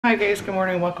Hi guys, good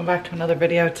morning. Welcome back to another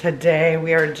video. Today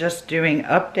we are just doing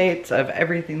updates of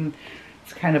everything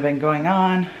that's kind of been going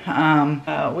on.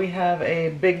 We have a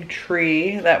big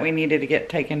tree that we needed to get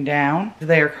taken down.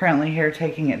 They are currently here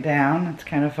taking it down. It's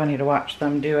kind of funny to watch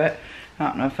them do it. I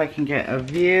don't know if I can get a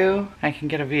view. I can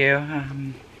get a view.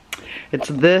 It's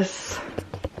this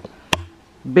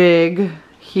big,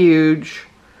 huge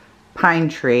pine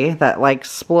tree that like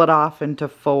split off into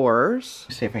fours.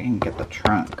 Let's see if I can get the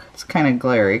trunk. It's kind of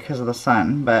glary because of the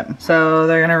sun, but so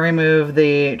they're gonna remove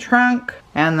the trunk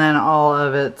and then all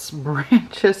of its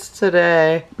branches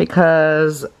today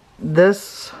because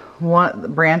this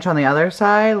one branch on the other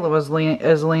side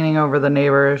is leaning over the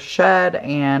neighbor's shed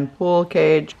and pool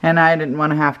cage, and I didn't want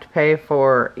to have to pay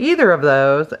for either of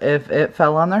those if it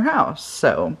fell on their house.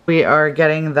 So we are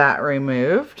getting that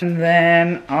removed. And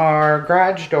then our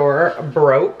garage door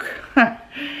broke.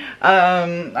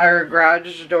 Our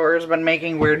garage door has been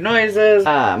making weird noises.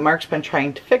 Mark's been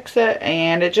trying to fix it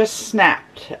and it just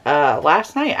snapped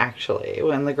last night actually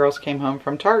when the girls came home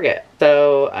from Target.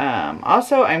 So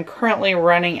also I'm currently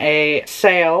running a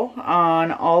sale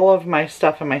on all of my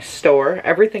stuff in my store.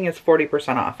 Everything is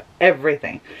 40% off.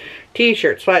 Everything.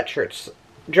 T-shirts, sweatshirts,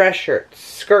 dress shirts,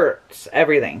 skirts,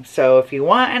 everything. So if you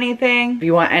want anything,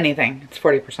 it's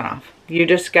 40% off. You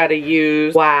just gotta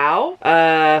use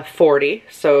WOW 40,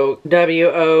 so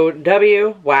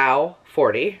WOW WOW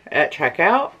 40 at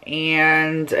checkout,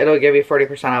 and it'll give you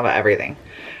 40% off of everything.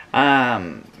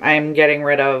 I'm getting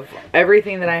rid of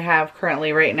everything that I have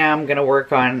currently right now. I'm gonna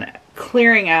work on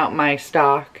clearing out my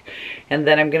stock, and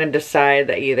then I'm gonna decide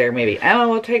that either maybe Emma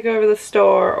will take over the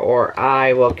store or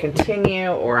I will continue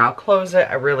or I'll close it.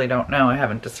 I really don't know. I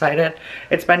haven't decided.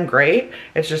 It's been great.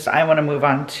 It's just I want to move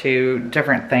on to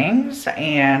different things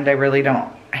and I really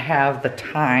don't have the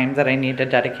time that I need to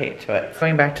dedicate to it.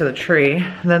 Going back to the tree,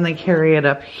 then they carry it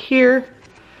up here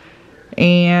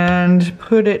and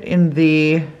put it in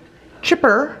the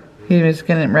chipper. He was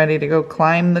getting ready to go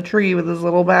climb the tree with his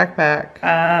little backpack.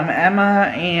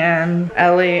 Emma and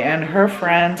Ellie and her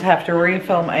friends have to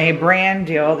refilm a brand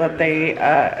deal that they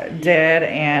did,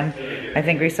 and I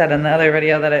think we said in the other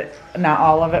video that not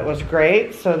all of it was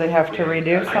great, so they have to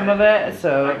redo some of it.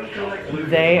 So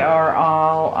they are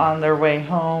all on their way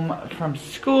home from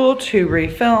school to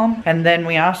refilm. And then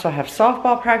we also have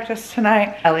softball practice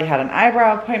tonight. Ellie had an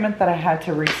eyebrow appointment that I had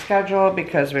to reschedule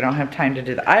because we don't have time to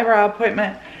do the eyebrow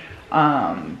appointment.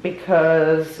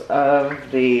 Because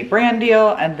of the brand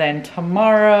deal, and then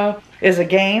tomorrow is a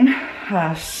game,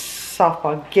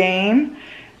 softball game,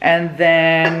 and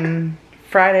then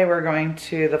Friday we're going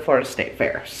to the Florida State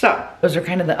Fair. So those are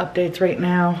kind of the updates right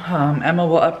now. Emma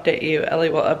will update you, Ellie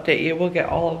will update you, we'll get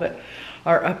all of it,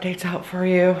 our updates out for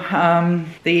you.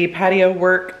 The patio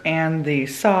work and the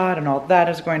sod and all that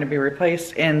is going to be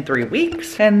replaced in 3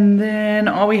 weeks. And then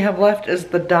all we have left is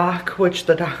the dock, which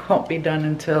the dock won't be done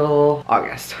until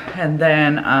August. And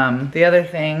then the other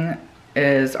thing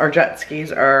is our jet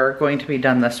skis are going to be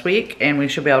done this week and we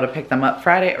should be able to pick them up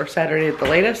Friday or Saturday at the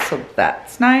latest, so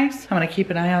that's nice. I'm gonna keep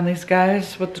an eye on these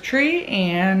guys with the tree,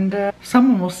 and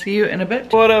someone will see you in a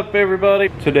bit. What up everybody?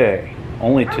 Today,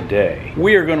 only today,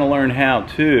 we are gonna learn how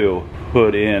to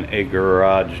put in a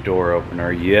garage door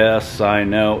opener. Yes, I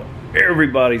know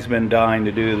everybody's been dying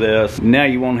to do this. Now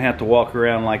you won't have to walk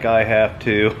around like I have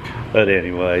to. But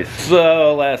anyways,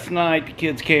 so last night the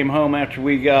kids came home after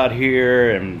we got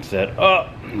here and said, oh,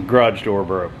 garage door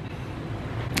broke.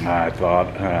 I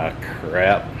thought, ah,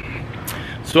 crap.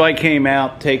 So I came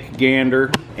out, take a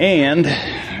gander, and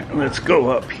let's go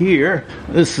up here.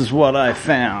 This is what I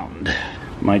found.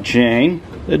 My chain,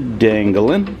 the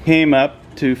dangling, came up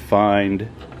to find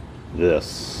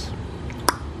this.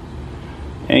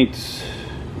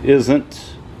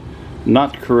 Isn't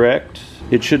not correct.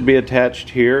 It should be attached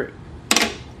here,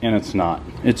 and it's not.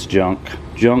 It's junk.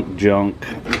 Junk.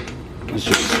 Let's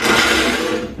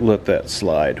just let that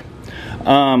slide.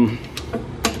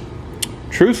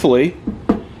 Truthfully,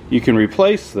 you can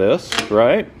replace this,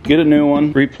 right? Get a new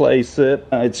one, replace it.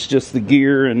 It's just the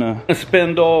gear and a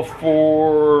spindle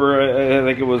for, I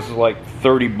think it was like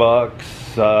 30 bucks.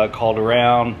 Called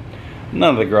around.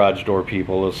 None of the garage door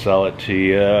people will sell it to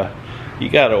you. You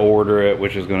gotta order it,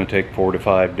 which is gonna take 4 to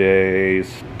 5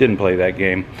 days. Didn't play that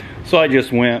game. So I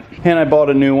just went and I bought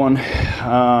a new one.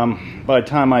 By the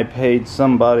time I paid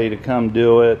somebody to come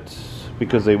do it,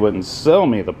 because they wouldn't sell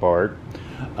me the part,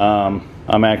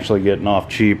 I'm actually getting off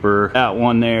cheaper. That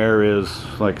one there is,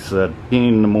 like I said,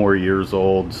 15 more years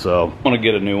old, so I wanna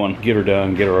get a new one, get her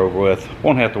done, get her over with.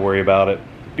 Won't have to worry about it,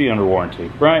 be under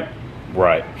warranty, right?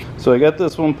 Right. So I got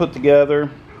this one put together.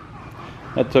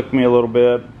 That took me a little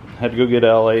bit. had to go get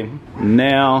Ellie.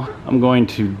 Now I'm going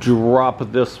to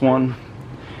drop this one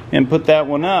and put that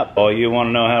one up. Oh, you want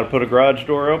to know how to put a garage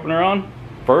door opener on?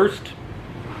 First,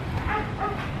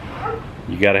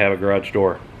 you got to have a garage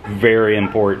door. Very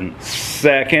important.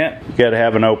 Second, you got to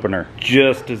have an opener.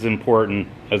 Just as important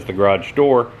as the garage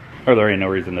door, or there ain't no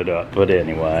reason to do it. But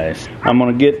anyways, I'm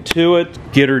gonna get to it,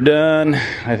 get her done.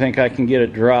 I think I can get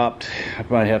it dropped. I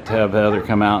might have to have Heather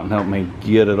come out and help me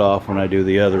get it off when I do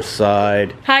the other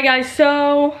side. Hi guys,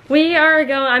 so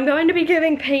I'm going to be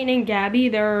giving Peyton and Gabby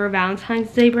their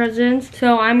Valentine's Day presents.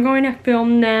 So I'm going to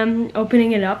film them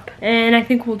opening it up, and I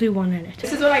think we'll do one in it.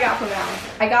 This is what I got for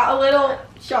Valentine's. I got a little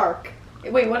shark.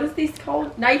 Wait, what is these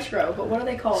called? Nitro, but what are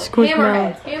they called?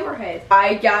 Hammerheads. Hammerheads.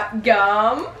 I got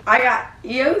gum. I got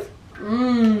Eos.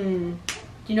 Mmm. Do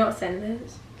you know what scent it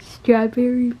is?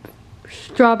 Strawberry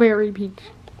peach.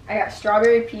 I got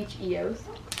strawberry peach Eos.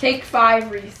 Take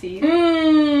 5 Reese's.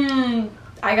 Mmm.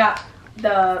 I got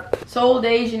the Sol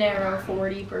de Janeiro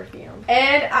 40 perfume.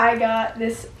 And I got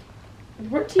this.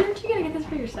 Aren't you gonna get this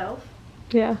for yourself?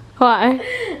 Yeah. Why?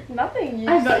 Nothing.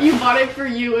 I thought you bought it for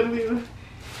you and we.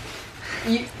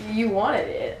 You wanted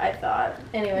it, I thought.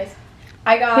 Anyways,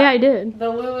 I got I did. the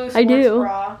Lulu Sports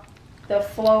bra, the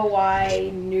Flow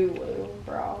Y Nulu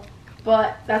bra.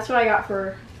 But that's what I got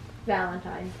for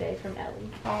Valentine's Day from Ellie.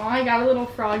 Oh, I got a little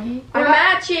froggy. We're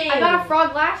matching! I got a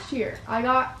frog last year. I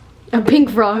got A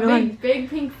pink frog. a big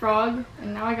pink frog,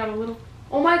 and now I got a little.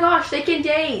 Oh my gosh, they can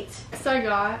date! Next I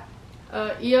got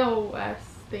EOS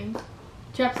thing.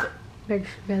 Chapstick.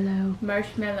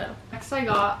 Marshmallow. Next I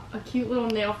got a cute little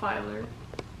nail filer.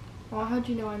 Well, how'd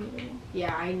you know I needed one?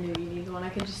 Yeah, I knew you needed one. I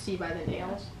could just see by the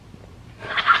nails.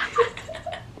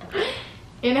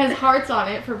 It has hearts on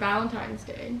it for Valentine's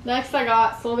Day. Next I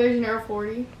got Sol de Janeiro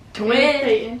 40. Twin!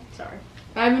 Peyton. Sorry.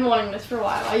 I've been wanting this for a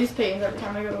while. I use Peyton's every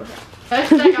time I go to a shop.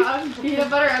 Next I got peanut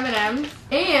butter M&M's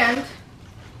and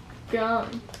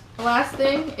gum. The last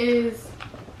thing is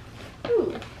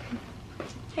ooh,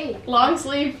 Hey. long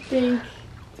sleeve pink.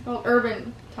 It's called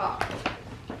Urban Top.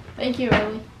 Thank you,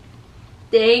 Ellie.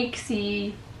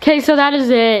 Thanksy. Okay, so that is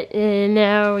it, and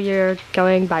now you're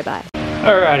going bye-bye.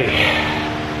 Alrighty,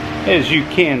 as you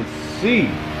can see,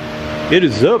 it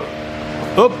is up,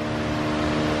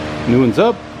 new one's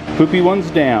up, poopy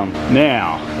one's down.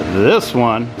 Now, this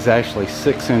one is actually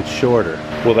 6 inches shorter.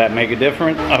 Will that make a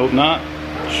difference? I hope not.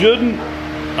 Shouldn't.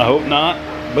 I hope not,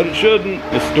 but it shouldn't.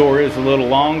 This door is a little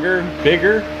longer,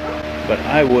 bigger, but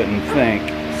I wouldn't think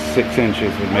 6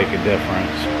 inches would make a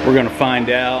difference. We're gonna find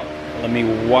out. Let me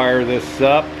wire this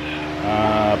up,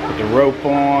 put the rope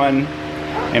on,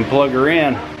 and plug her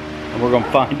in, and we're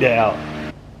gonna find out.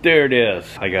 There it is.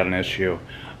 I got an issue.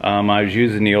 I was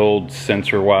using the old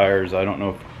sensor wires. I don't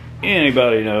know if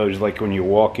anybody knows, like when you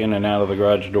walk in and out of the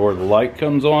garage door, the light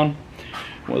comes on.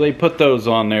 Well, they put those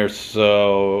on there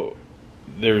so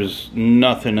there's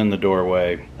nothing in the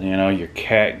doorway. You know, your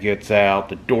cat gets out,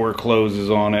 the door closes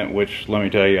on it, which let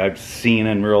me tell you, I've seen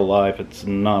in real life. It's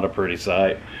not a pretty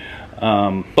sight.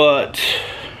 But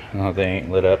oh, they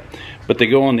ain't lit up. But they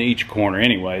go on to each corner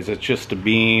anyways. It's just a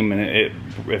beam, and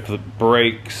if it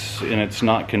breaks and it's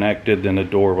not connected, then the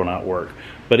door will not work.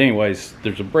 But anyways,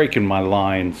 there's a break in my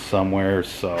line somewhere,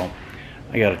 so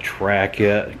I gotta track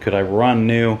it. Could I run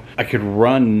new? I could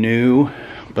run new,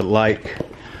 but like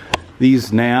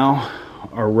these now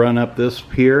are run up this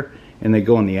pier and they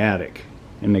go in the attic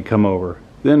and they come over,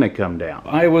 then they come down.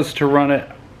 If I was to run it,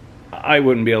 I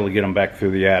wouldn't be able to get them back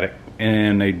through the attic,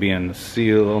 and they'd be in the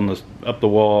seal, on the up the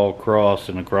wall, across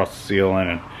the ceiling,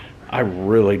 and I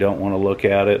really don't want to look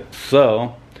at it.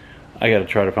 So I got to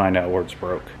try to find out where it's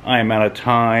broke. I am out of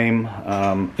time.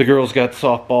 The girls got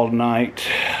softball tonight.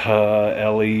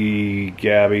 Ellie,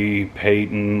 Gabby,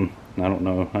 Peyton. I don't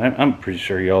know. I'm pretty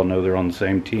sure y'all know they're on the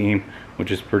same team,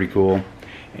 which is pretty cool.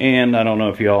 And I don't know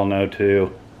if y'all know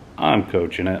too, I'm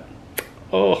coaching it.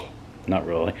 Oh, not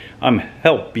really. I'm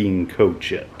helping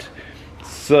coach it.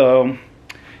 So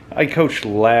I coached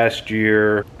last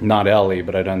year, not Ellie,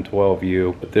 but I done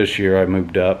 12U. But this year I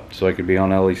moved up so I could be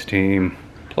on Ellie's team.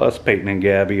 Plus Peyton and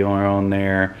Gabby are on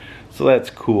there. So that's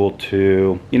cool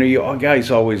too. You know, you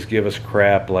guys always give us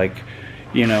crap like,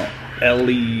 you know,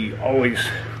 Ellie always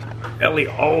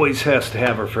has to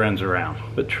have her friends around.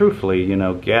 But truthfully, you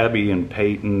know, Gabby and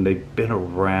Peyton, they've been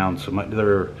around so much.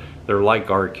 They're like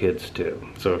our kids too.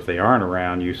 So if they aren't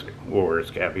around, you say, well, where's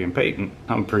Gabby and Peyton?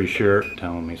 I'm pretty sure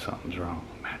telling me something's wrong.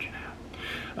 Imagine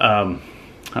that.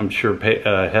 I'm sure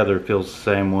Heather feels the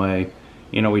same way.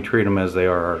 You know, we treat them as they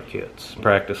are our kids.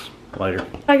 Practice later.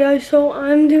 Hi guys, so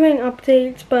I'm doing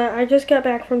updates, but I just got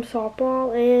back from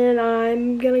softball and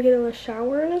I'm gonna get in the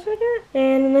shower in a second,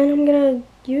 and then I'm gonna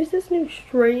use this new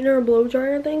straightener blow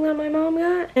dryer thing that my mom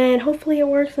got, and hopefully it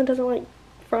works and doesn't like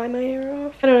fry my hair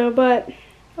off. I don't know, but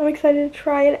I'm excited to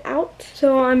try it out.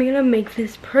 So I'm gonna make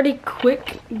this pretty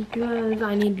quick because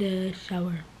I need to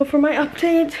shower. Well, for my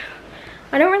update,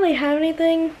 I don't really have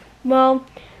anything. Well,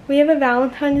 we have a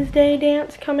Valentine's Day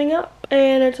dance coming up,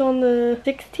 and it's on the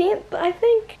 16th, I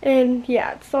think. And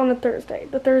yeah, it's on a Thursday,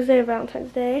 the Thursday of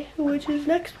Valentine's Day, which is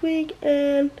next week.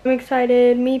 And I'm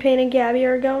excited. Me, Payne, and Gabby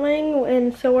are going,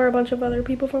 and so are a bunch of other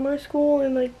people from our school,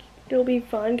 and like it'll be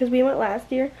fun because we went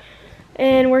last year.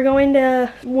 And we're going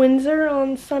to Windsor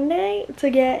on Sunday to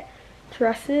get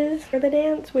dresses for the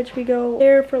dance, which we go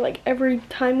there for like every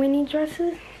time we need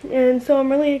dresses. And so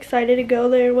I'm really excited to go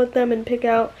there with them and pick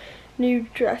out new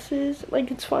dresses.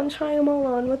 Like, it's fun trying them all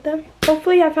on with them.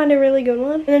 Hopefully I find a really good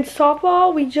one. And then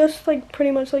softball, we just like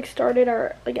pretty much like started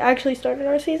our, like actually started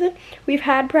our season. We've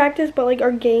had practice, but like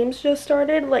our games just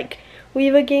started. Like, we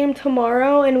have a game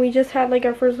tomorrow, and we just had like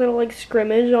our first little like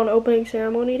scrimmage on opening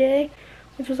ceremony day,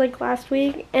 which was like last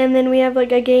week. And then we have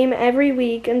like a game every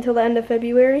week until the end of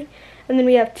February. And then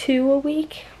we have 2 a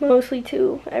week, mostly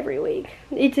 2 every week.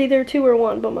 It's either 2 or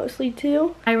 1, but mostly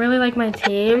 2. I really like my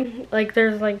team. Like,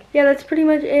 there's like, yeah, that's pretty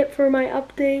much it for my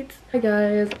updates. Hi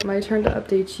guys, my turn to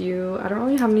update you. I don't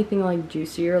really have anything like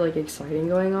juicy or like exciting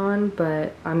going on,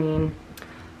 but I mean,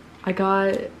 I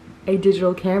got a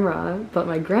digital camera, but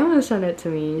my grandma sent it to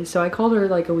me. So I called her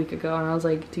like a week ago and I was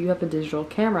like, do you have a digital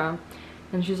camera?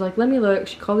 And she's like, let me look.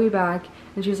 She called me back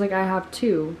and she's like, I have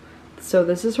 2. So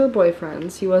this is her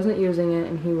boyfriend's. He wasn't using it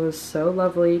and he was so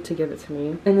lovely to give it to me.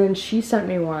 And then she sent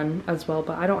me one as well,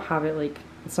 but I don't have it, like,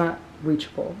 it's not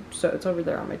reachable. So it's over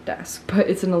there on my desk. But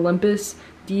it's an Olympus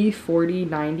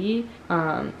D4090.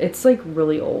 It's like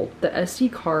really old. The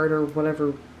SD card or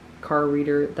whatever car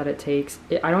reader that it takes,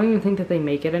 I don't even think that they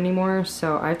make it anymore.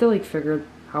 So I have to like figure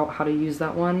out how to use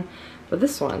that one. But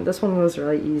this one was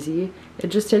really easy. It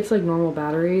just takes like normal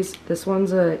batteries. This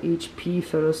one's a HP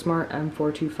PhotoSmart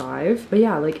M425. But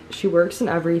yeah, like she works in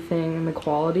everything and the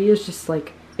quality is just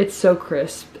like, it's so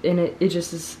crisp and it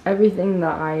just is everything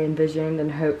that I envisioned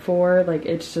and hoped for. Like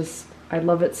it's just, I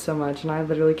love it so much and I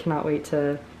literally cannot wait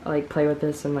to like play with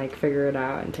this and like figure it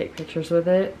out and take pictures with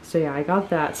it. So yeah, I got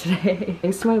that today.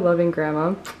 Thanks to my loving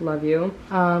grandma, love you.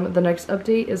 The next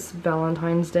update is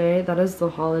Valentine's Day. That is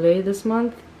the holiday this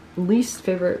month. Least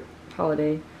favorite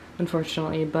holiday,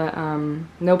 unfortunately, but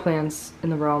no plans in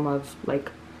the realm of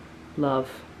like love.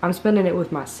 I'm spending it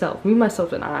with myself, me,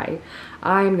 myself, and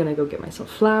I'm gonna go get myself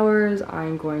flowers.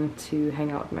 I'm going to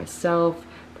hang out with myself,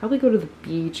 probably go to the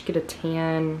beach, get a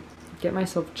tan, get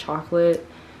myself chocolate.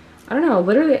 I don't know,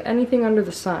 literally anything under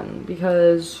the sun,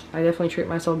 because I definitely treat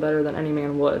myself better than any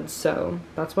man would, so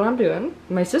that's what I'm doing.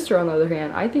 My sister, on the other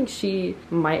hand, I think she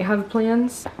might have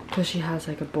plans because she has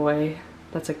like a boy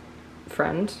that's a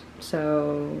friend,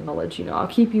 so I'll let you know. I'll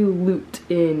keep you looped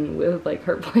in with like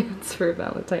her plans for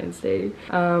Valentine's Day.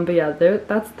 But yeah,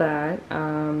 that's that.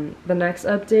 The next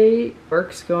update,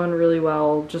 work's going really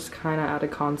well, just kind of at a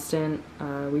constant.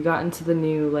 We got into the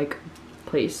new like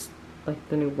place, like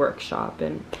the new workshop,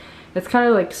 and it's kind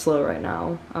of like slow right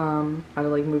now. I had to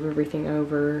like move everything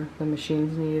over. The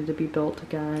machines needed to be built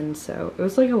again, so it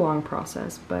was like a long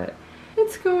process, but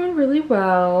it's going really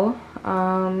well.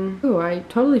 Oh, I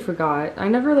totally forgot. I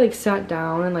never like sat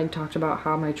down and like talked about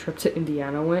how my trip to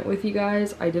Indiana went with you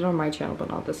guys. I did on my channel, but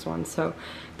not this one. So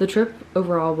the trip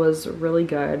overall was really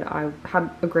good. I had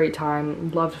a great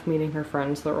time. Loved meeting her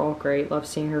friends. They're all great. Loved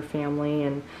seeing her family.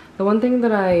 And the one thing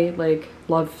that I like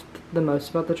loved the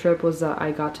most about the trip was that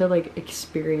I got to like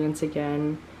experience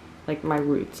again like my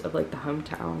roots of like the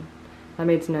hometown. That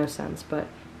made no sense, but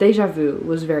deja vu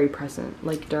was very present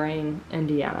like during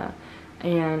Indiana.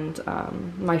 And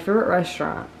my favorite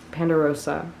restaurant,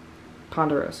 Ponderosa,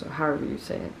 however you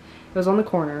say it was on the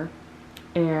corner,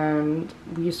 and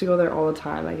we used to go there all the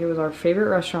time. Like, it was our favorite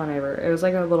restaurant ever. It was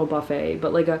like a little buffet,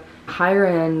 but like a higher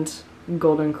end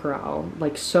Golden Corral,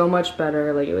 like so much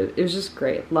better. Like it was just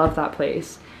great. Love that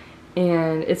place.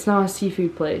 And it's not a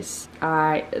seafood place.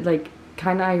 I like,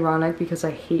 kind of ironic because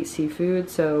I hate seafood,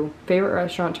 so favorite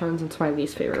restaurant turns into my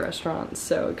least favorite restaurant,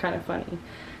 so kind of funny.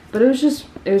 But it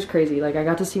was crazy. Like, I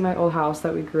got to see my old house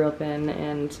that we grew up in,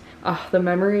 and the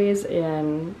memories,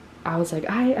 and I was like,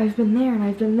 I've been there and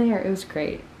I've been there. It was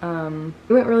great. It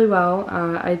went really well.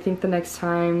 I think the next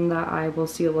time that I will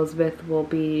see Elizabeth will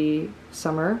be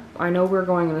summer. I know we're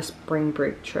going on a spring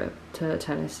break trip to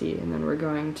Tennessee, and then we're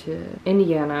going to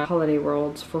Indiana, Holiday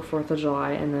Worlds for 4th of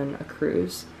July, and then a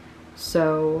cruise.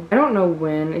 So I don't know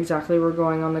when exactly we're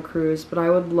going on the cruise, but I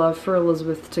would love for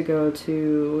Elizabeth to go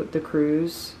to the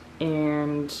cruise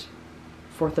and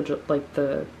 4th of July, like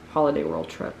the Holiday World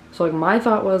trip. So like my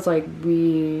thought was like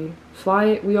we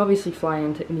obviously fly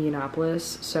into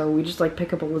Indianapolis, so we just like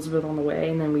pick up Elizabeth on the way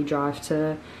and then we drive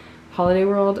to Holiday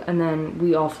World, and then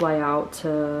we all fly out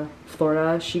to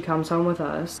Florida. She comes home with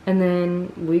us, and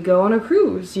then we go on a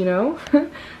cruise, you know?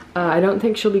 I don't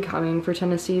think she'll be coming for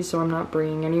Tennessee, so I'm not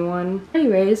bringing anyone.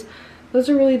 Anyways, those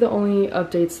are really the only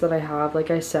updates that I have.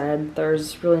 Like I said,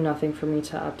 there's really nothing for me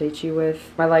to update you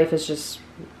with. My life is just,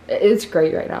 it's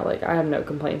great right now. Like, I have no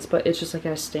complaints, but it's just like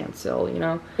at a standstill, you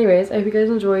know? Anyways, I hope you guys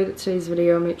enjoyed today's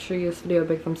video. Make sure you give this video a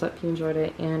big thumbs up if you enjoyed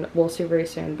it, and we'll see you very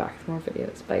soon back with more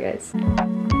videos. Bye,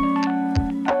 guys.